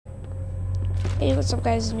Hey, what's up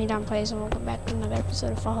guys, it's Minuteman Plays and welcome back to another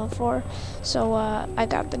episode of Fallout 4. So, I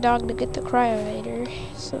got the dog to get the cryovator,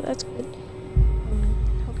 so that's good.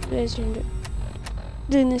 Hope you guys are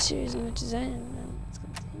doing this series as much as I am. Let's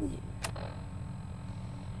continue.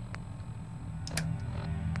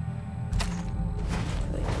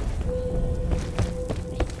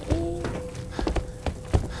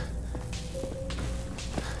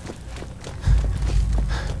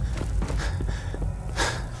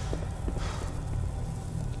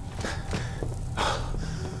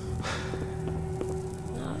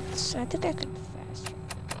 I think I could faster.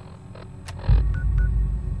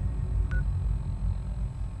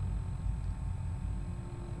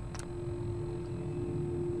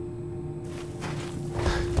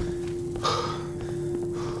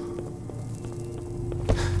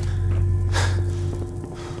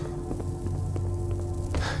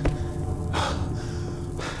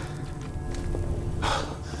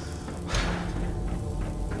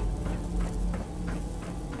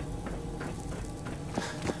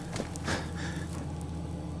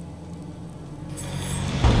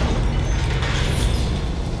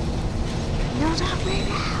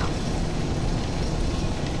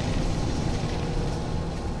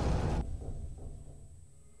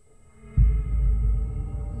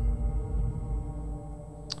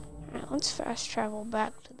 Let's fast travel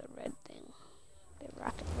back to the red thing. The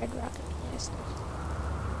red rocket blaster.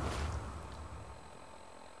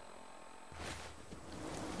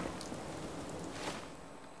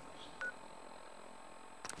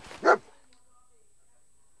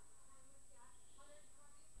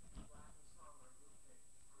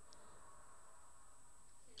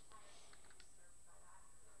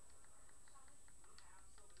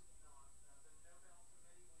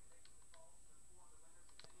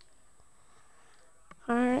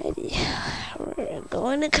 Alrighty, we're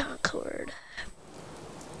going to Concord.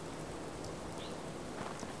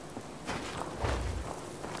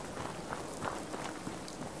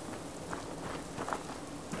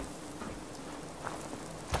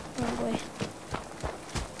 Oh boy.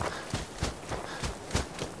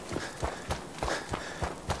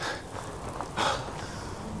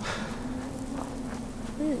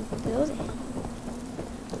 Ooh, building.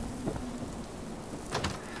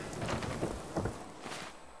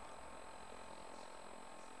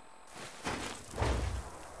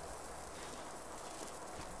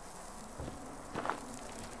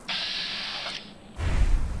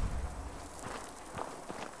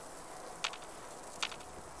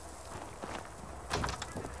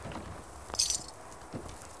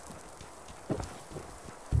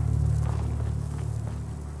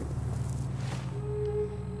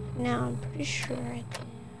 Now I'm pretty sure I can.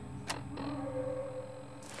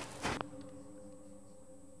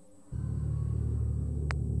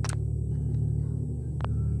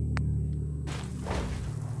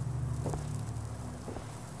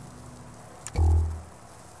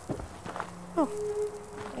 Oh,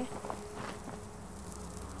 okay.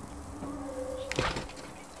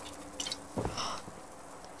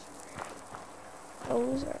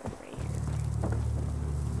 Those are rare.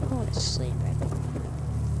 I want to sleep. I think.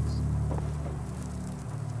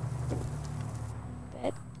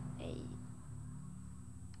 Bed. Hey.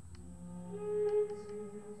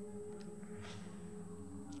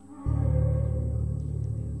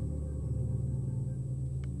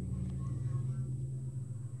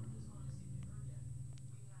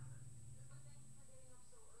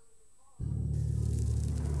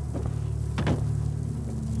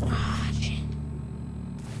 Ah, shit.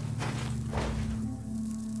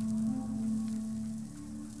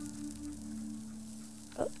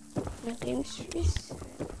 Oh, my game's reset.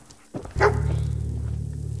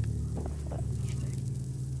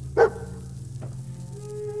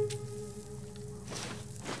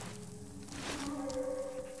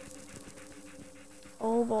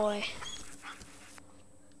 Oh boy.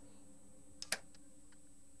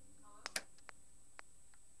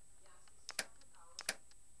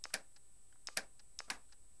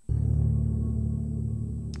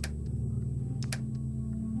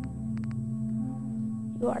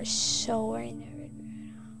 You are so wearing that red right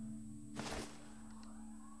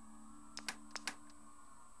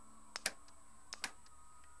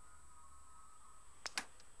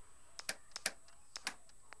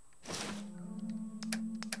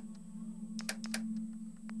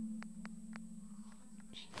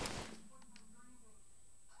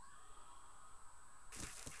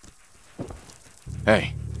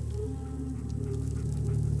Hey.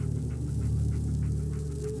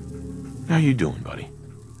 How you doing, buddy?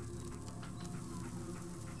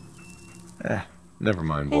 Never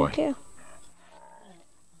mind, boy. Thank you.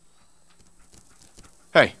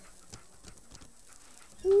 Hey.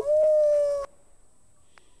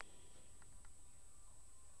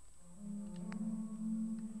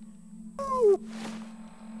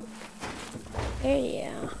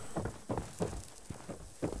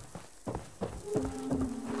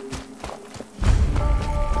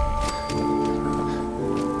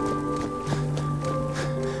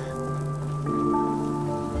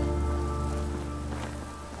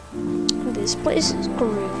 This place is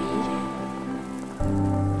groovy.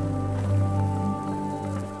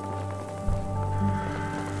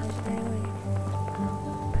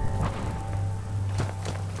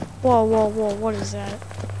 Whoa, whoa, whoa, what is that?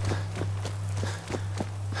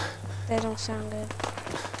 That don't sound good.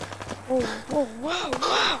 Whoa, whoa, whoa,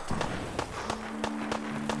 whoa!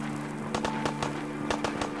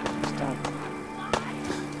 Stop.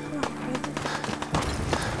 Come on, baby.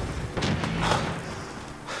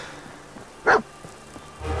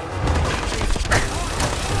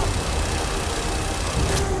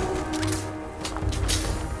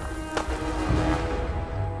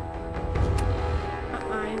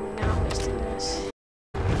 I'm not wasting this.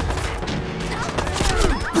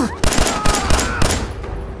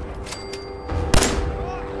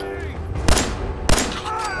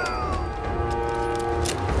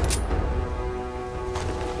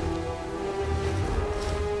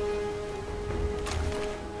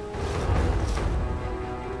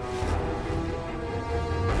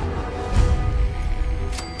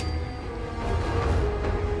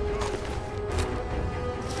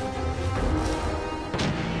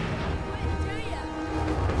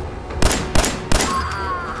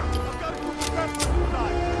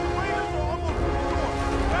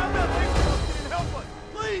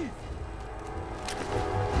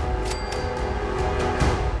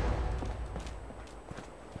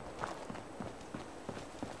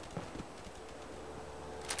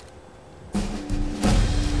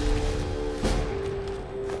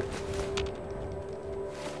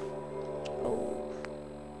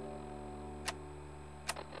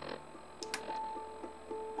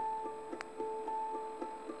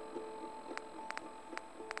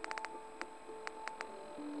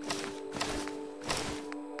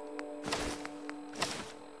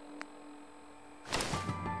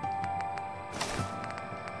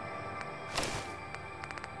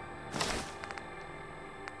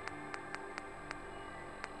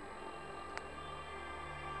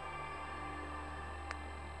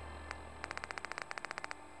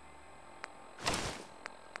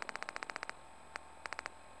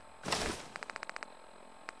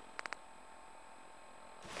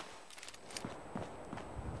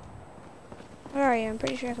 Where are you? I'm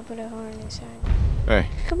pretty sure I can put a horn inside. Hey.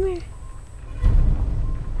 Come here.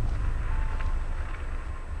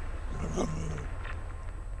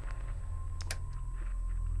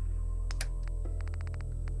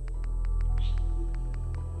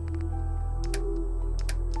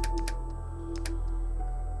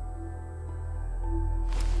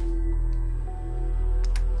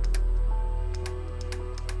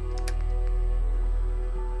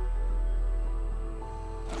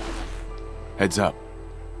 Heads up.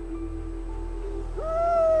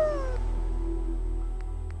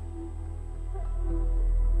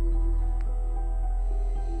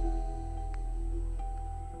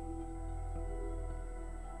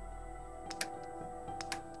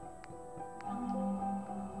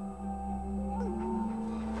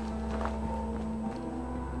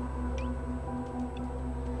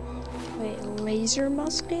 Wait, laser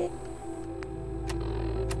musket?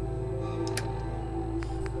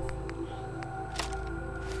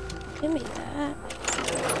 Give me that.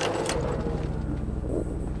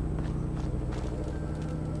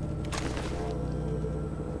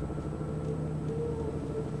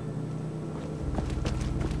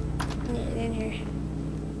 Get it in here.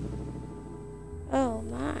 Oh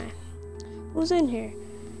my. Who's in here?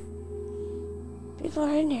 People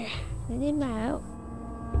are in here. They need my help.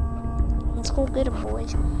 Let's go get them,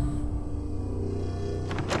 boys.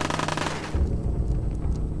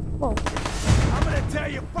 Whoa. I'm gonna tell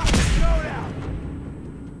you fucking slow down!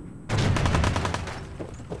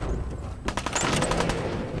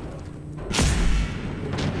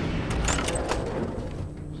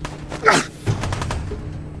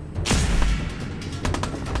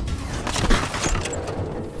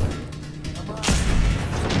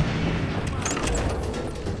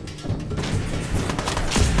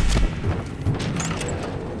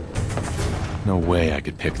 No way I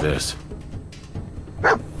could pick this.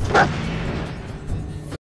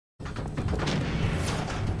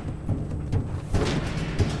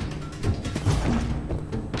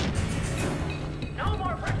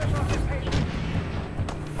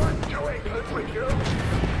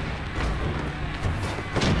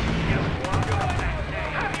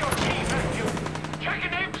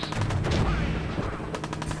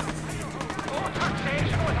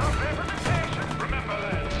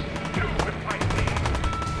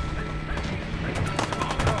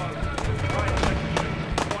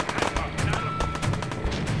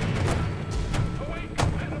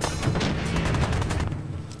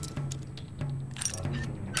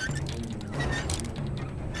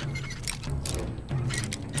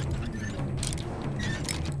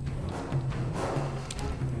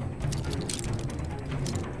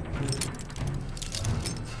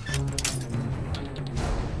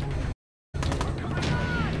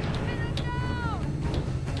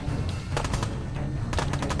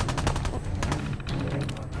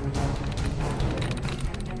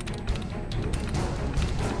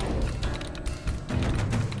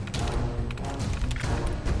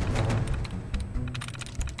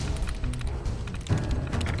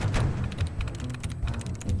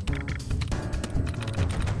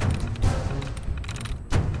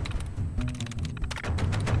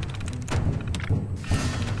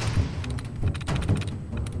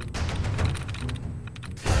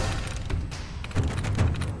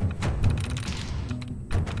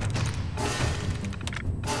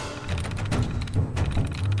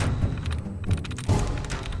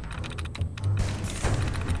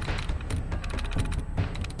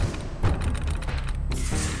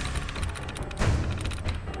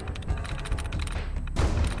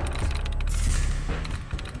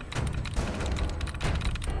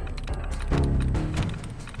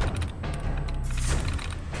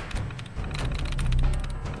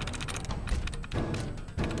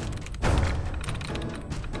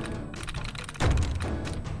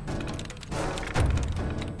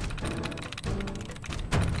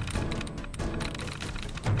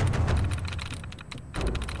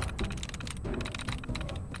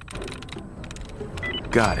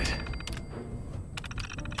 Got it.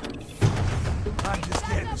 I'm just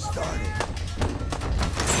getting started.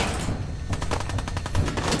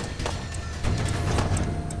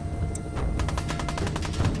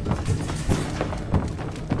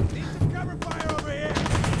 Need some cover fire over here.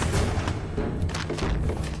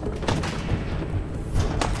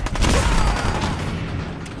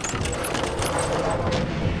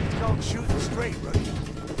 It's called shooting straight,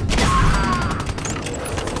 rookie.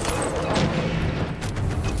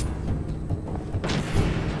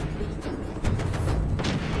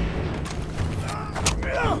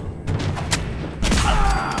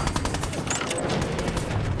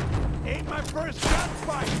 Ain't my first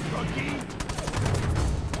gunfight, rookie.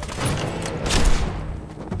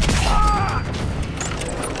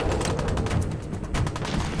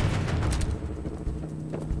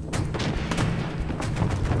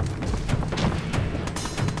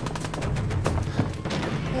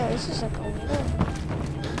 Yeah, this is like a war.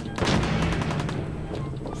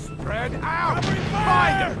 Spread out!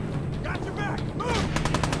 Fire! Got your back! Move!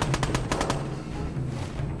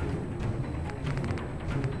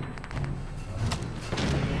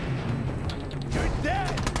 You're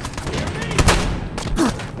dead! Hear me?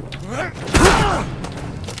 Pay for that!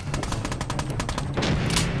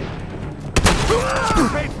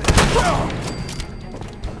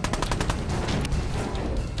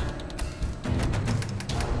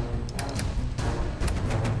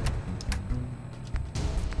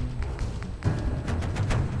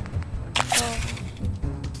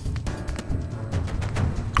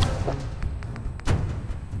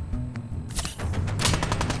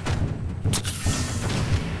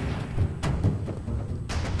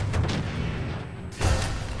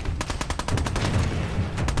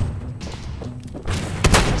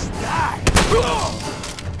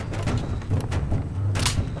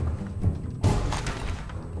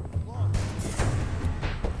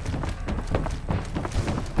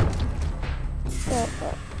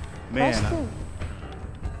 That's Man, cool.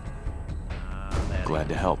 Glad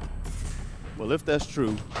to help. well, if that's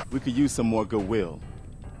true, we could use some more goodwill.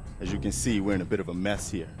 As you can see, we're in a bit of a mess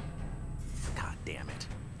here. God damn it.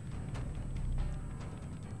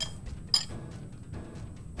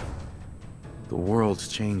 The world's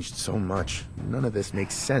changed so much. None of this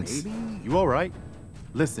makes sense. Maybe? You all right?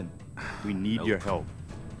 Listen, we need Nope. your help.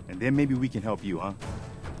 And then maybe we can help you, huh?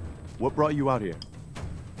 What brought you out here?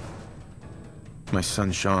 My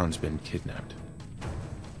son Sean's been kidnapped.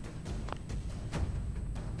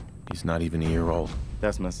 He's not even a year old.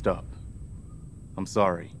 That's messed up. I'm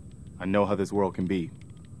sorry. I know how this world can be.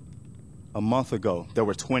 A month ago, there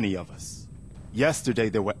were 20 of us. Yesterday,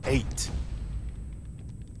 there were 8.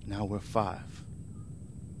 Now we're 5.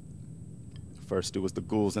 First, it was the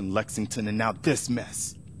ghouls in Lexington, and now this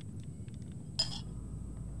mess.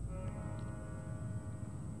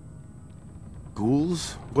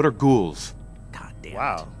 Ghouls? What are ghouls? God damn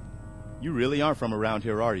Wow. You really aren't from around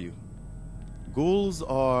here, are you? Ghouls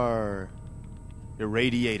are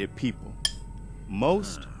irradiated people.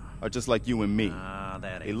 Most are just like you and me. it.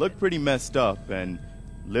 That They ain't look it. pretty messed up and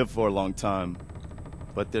live for a long time,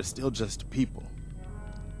 but they're still just people.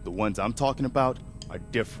 The ones I'm talking about are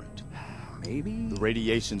different. Maybe? The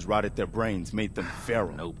radiations rotted their brains, made them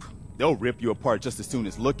feral. Nope. They'll rip you apart just as soon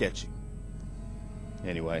as look at you.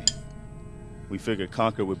 Anyway, we figured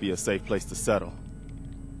Concord would be a safe place to settle.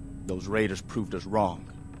 Those raiders proved us wrong.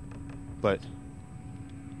 But,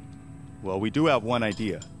 well, we do have one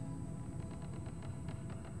idea.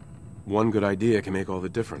 One good idea can make all the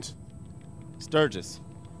difference. Sturgis,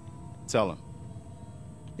 tell him.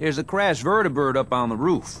 There's a crashed vertibird up on the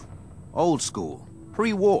roof. Old school.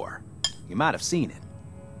 Pre-war. You might have seen it.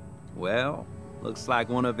 Well, looks like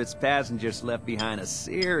one of its passengers left behind a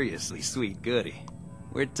seriously sweet goodie.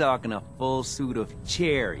 We're talking a full suit of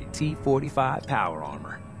cherry T-45 power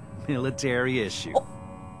armor. Military issue.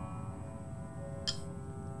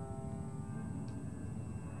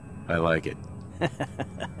 I like it.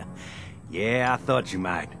 Yeah, I thought you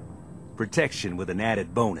might. Protection with an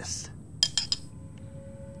added bonus.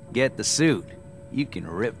 Get the suit. You can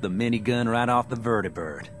rip the minigun right off the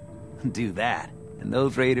vertibird. Do that, and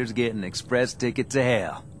those raiders get an express ticket to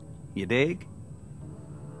hell. You dig?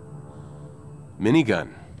 Minigun.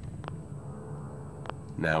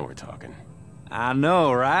 Now we're talking. I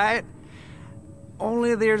know, right?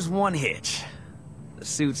 Only there's one hitch. The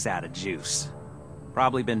suit's out of juice.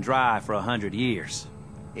 Probably been dry for 100 years.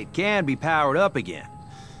 It can be powered up again,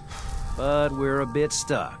 but we're a bit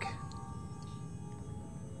stuck.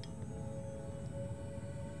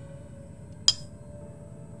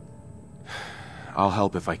 I'll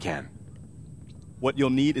help if I can. What you'll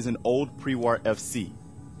need is an old pre-war FC,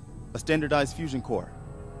 a standardized fusion core.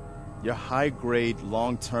 Your high-grade,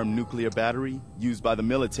 long-term nuclear battery used by the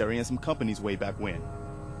military and some companies way back when.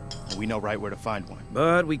 And we know right where to find one.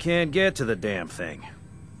 But we can't get to the damn thing.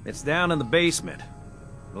 It's down in the basement,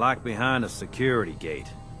 locked behind a security gate.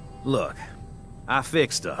 Look, I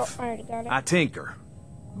fix stuff. I already got it. I tinker.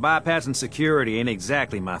 Bypassing security ain't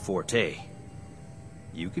exactly my forte.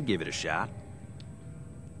 You could give it a shot.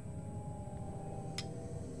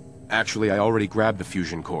 Actually, I already grabbed the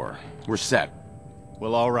fusion core. We're set.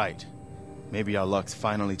 Well, all right. Maybe our luck's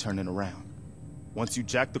finally turning around. Once you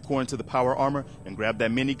jack the core into the power armor and grab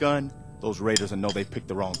that minigun, those raiders will know they picked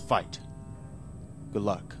the wrong fight. Good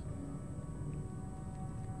luck.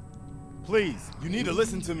 Please, you need to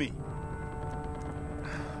listen to me.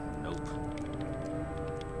 Nope.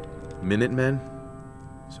 Minutemen?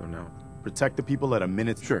 So now... Protect the people at a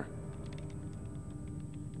minute's... Sure.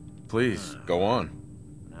 Please, go on.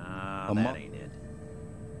 Nah, A that mo- ain't it.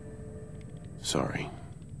 Sorry.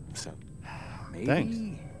 So, Maybe? Thanks.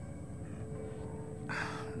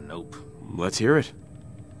 Nope. let's hear it.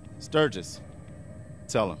 Sturgis.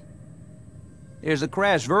 Tell him. There's a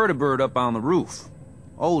crashed vertibird up on the roof.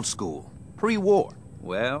 Old school. Pre-war.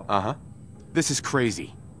 Well, Uh-huh. This is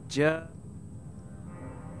crazy. just...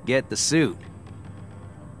 get the suit.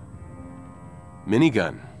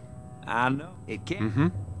 Minigun. I know. It can't.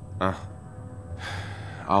 Mm-hmm.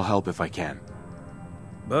 I'll help if I can.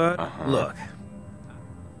 But, Uh-huh. look.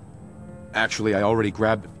 Actually, I already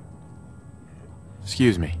grabbed...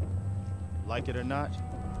 Excuse me. Like it or not,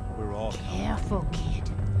 we're all... Careful, kid.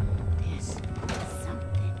 There's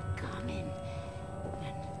something coming.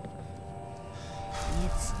 And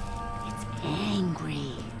it's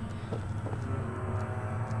angry.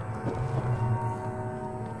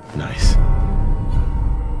 Nice.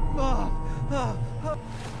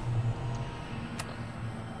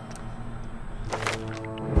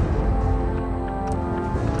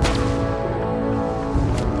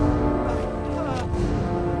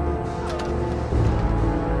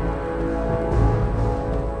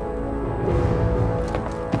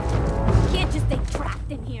 Can't just stay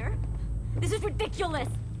trapped in here. This is ridiculous.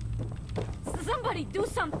 Somebody do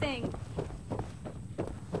something.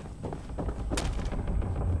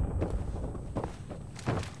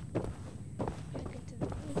 Back into the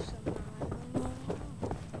roof somehow, I don't know how.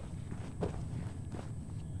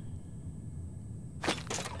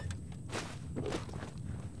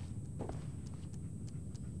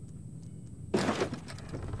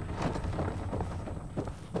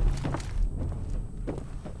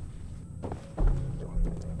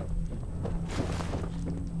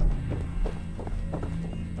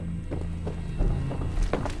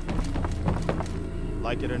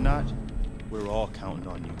 Like it or not, we're all counting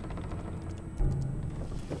on you.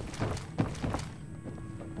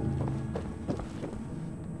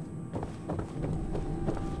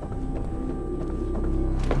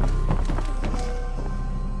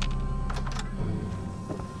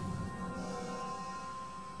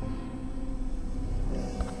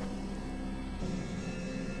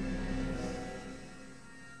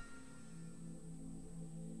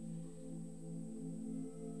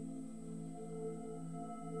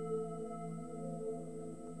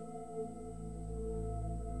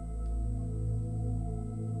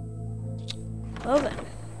 Well then.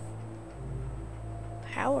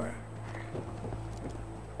 Power.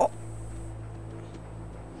 Oh.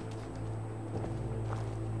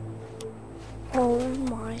 Oh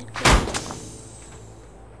my god.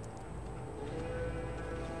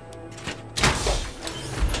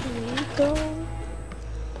 Here we go.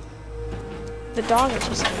 The dog is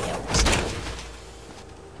just gonna yell.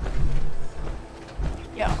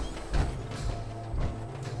 Yeah.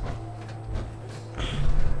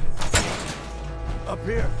 Up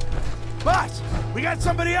here. Boss, we got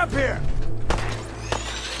somebody up here.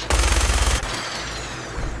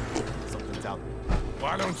 Something's out there.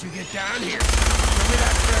 Why don't you get down here? Give me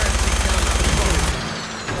that Pharisee gun on the boat.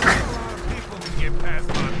 A lot of people can get past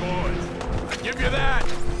my boys. I give you that.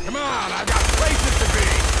 Come on, I've got places to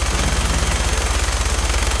be.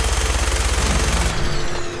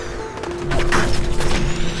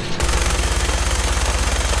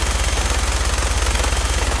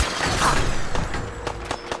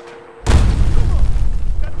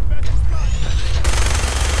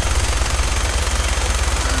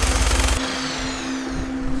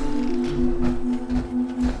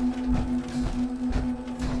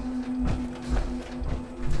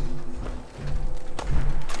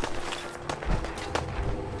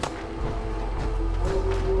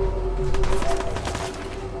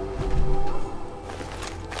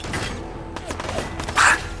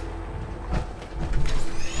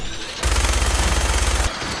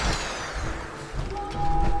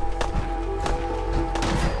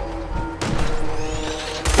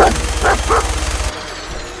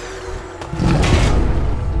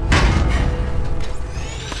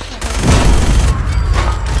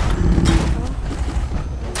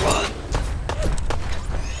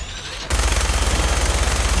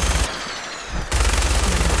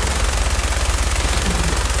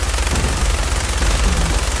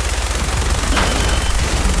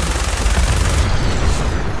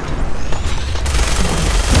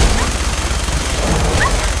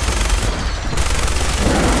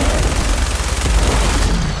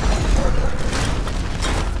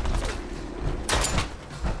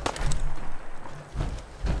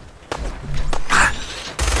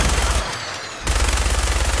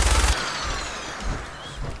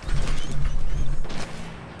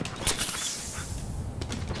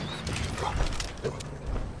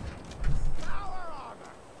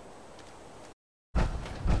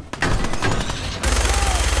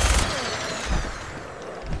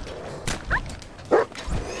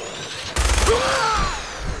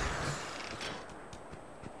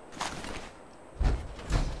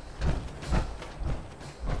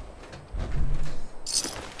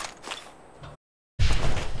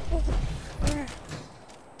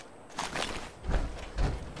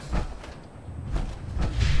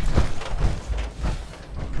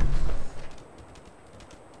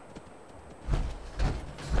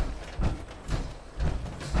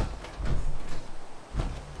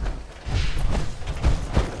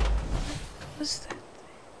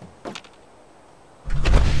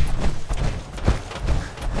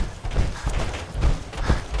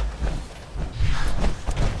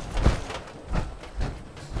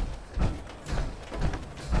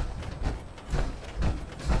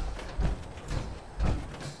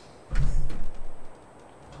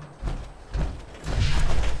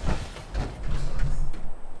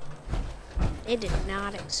 They did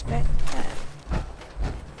not expect that.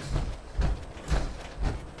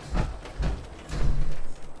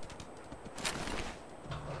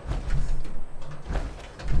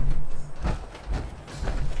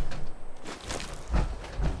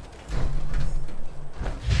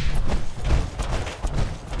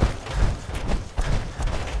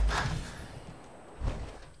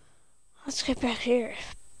 Let's get back here.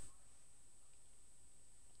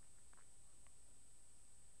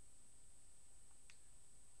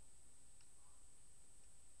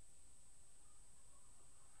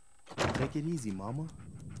 Take it easy, Mama.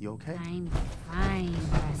 You okay? I'm fine,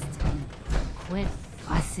 Preston. Quit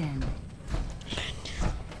fussing.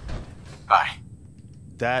 Bye.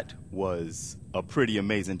 That was a pretty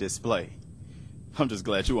amazing display. I'm just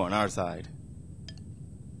glad you're on our side.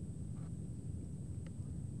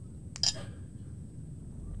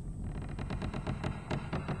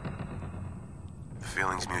 The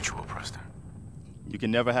feeling's mutual, Preston. You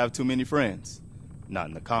can never have too many friends. Not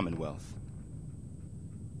in the Commonwealth.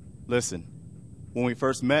 Listen, when we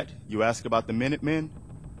first met, you asked about the Minutemen.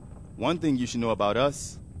 One thing you should know about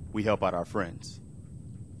us, we help out our friends.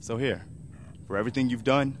 So here, for everything you've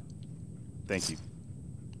done, thank you.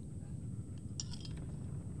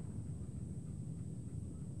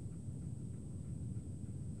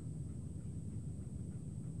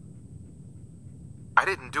 I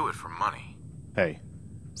didn't do it for money. Hey,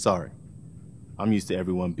 sorry. I'm used to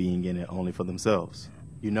everyone being in it only for themselves.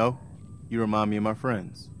 You know, you remind me of my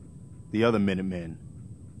friends. The other Minutemen.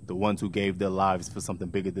 The ones who gave their lives for something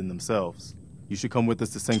bigger than themselves. You should come with us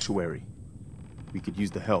to Sanctuary. We could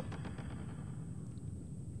use the help.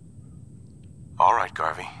 All right,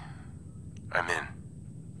 Garvey. I'm in.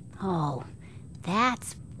 Oh,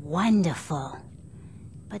 that's wonderful.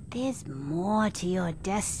 But there's more to your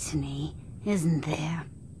destiny, isn't there?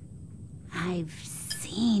 I've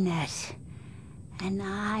seen it, and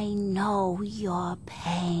I know your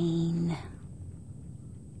pain.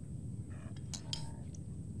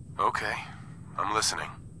 Okay, I'm listening.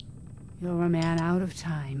 You're a man out of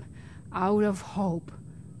time, out of hope.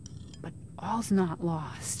 But all's not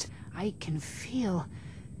lost. I can feel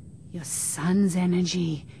your son's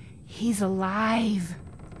energy. He's alive.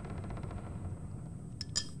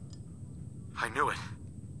 I knew it.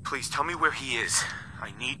 Please tell me where he is.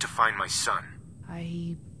 I need to find my son.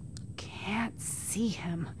 I can't see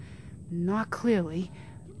him. Not clearly.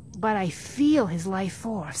 But I feel his life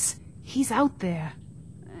force. He's out there.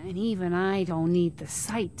 And even I don't need the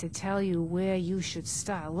sight to tell you where you should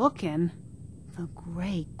start looking. The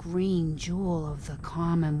great green jewel of the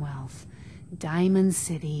Commonwealth. Diamond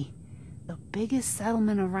City. The biggest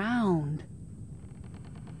settlement around.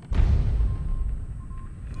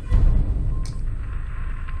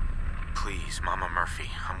 Please, Mama Murphy.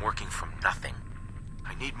 I'm working from nothing.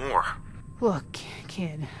 I need more. Look,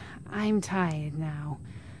 kid, I'm tired now.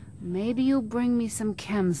 Maybe you'll bring me some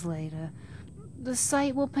chems later. The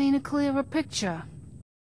sight will paint a clearer picture.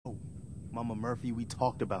 Oh, Mama Murphy, we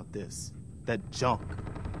talked about this. That junk.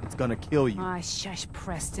 It's gonna kill you. Ah, shush,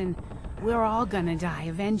 Preston. We're all gonna die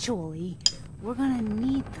eventually. We're gonna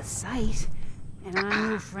need the sight. And our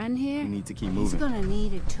new friend here, We need to keep he's moving. gonna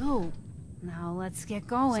need it too. Now let's get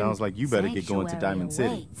going. Sounds like you better get going to Sanctuary Diamond City.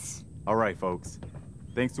 awaits. All right, folks.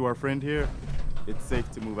 Thanks to our friend here, it's safe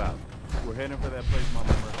to move out. We're heading for that place Mama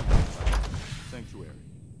Murphy. Sanctuary.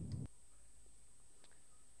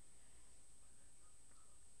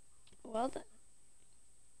 Well done.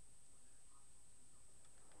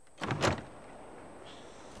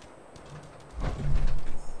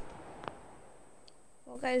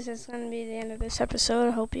 Well, guys, that's going to be the end of this episode.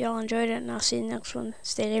 I hope you all enjoyed it, and I'll see you next one.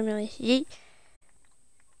 Stay there, Emily. Yeet.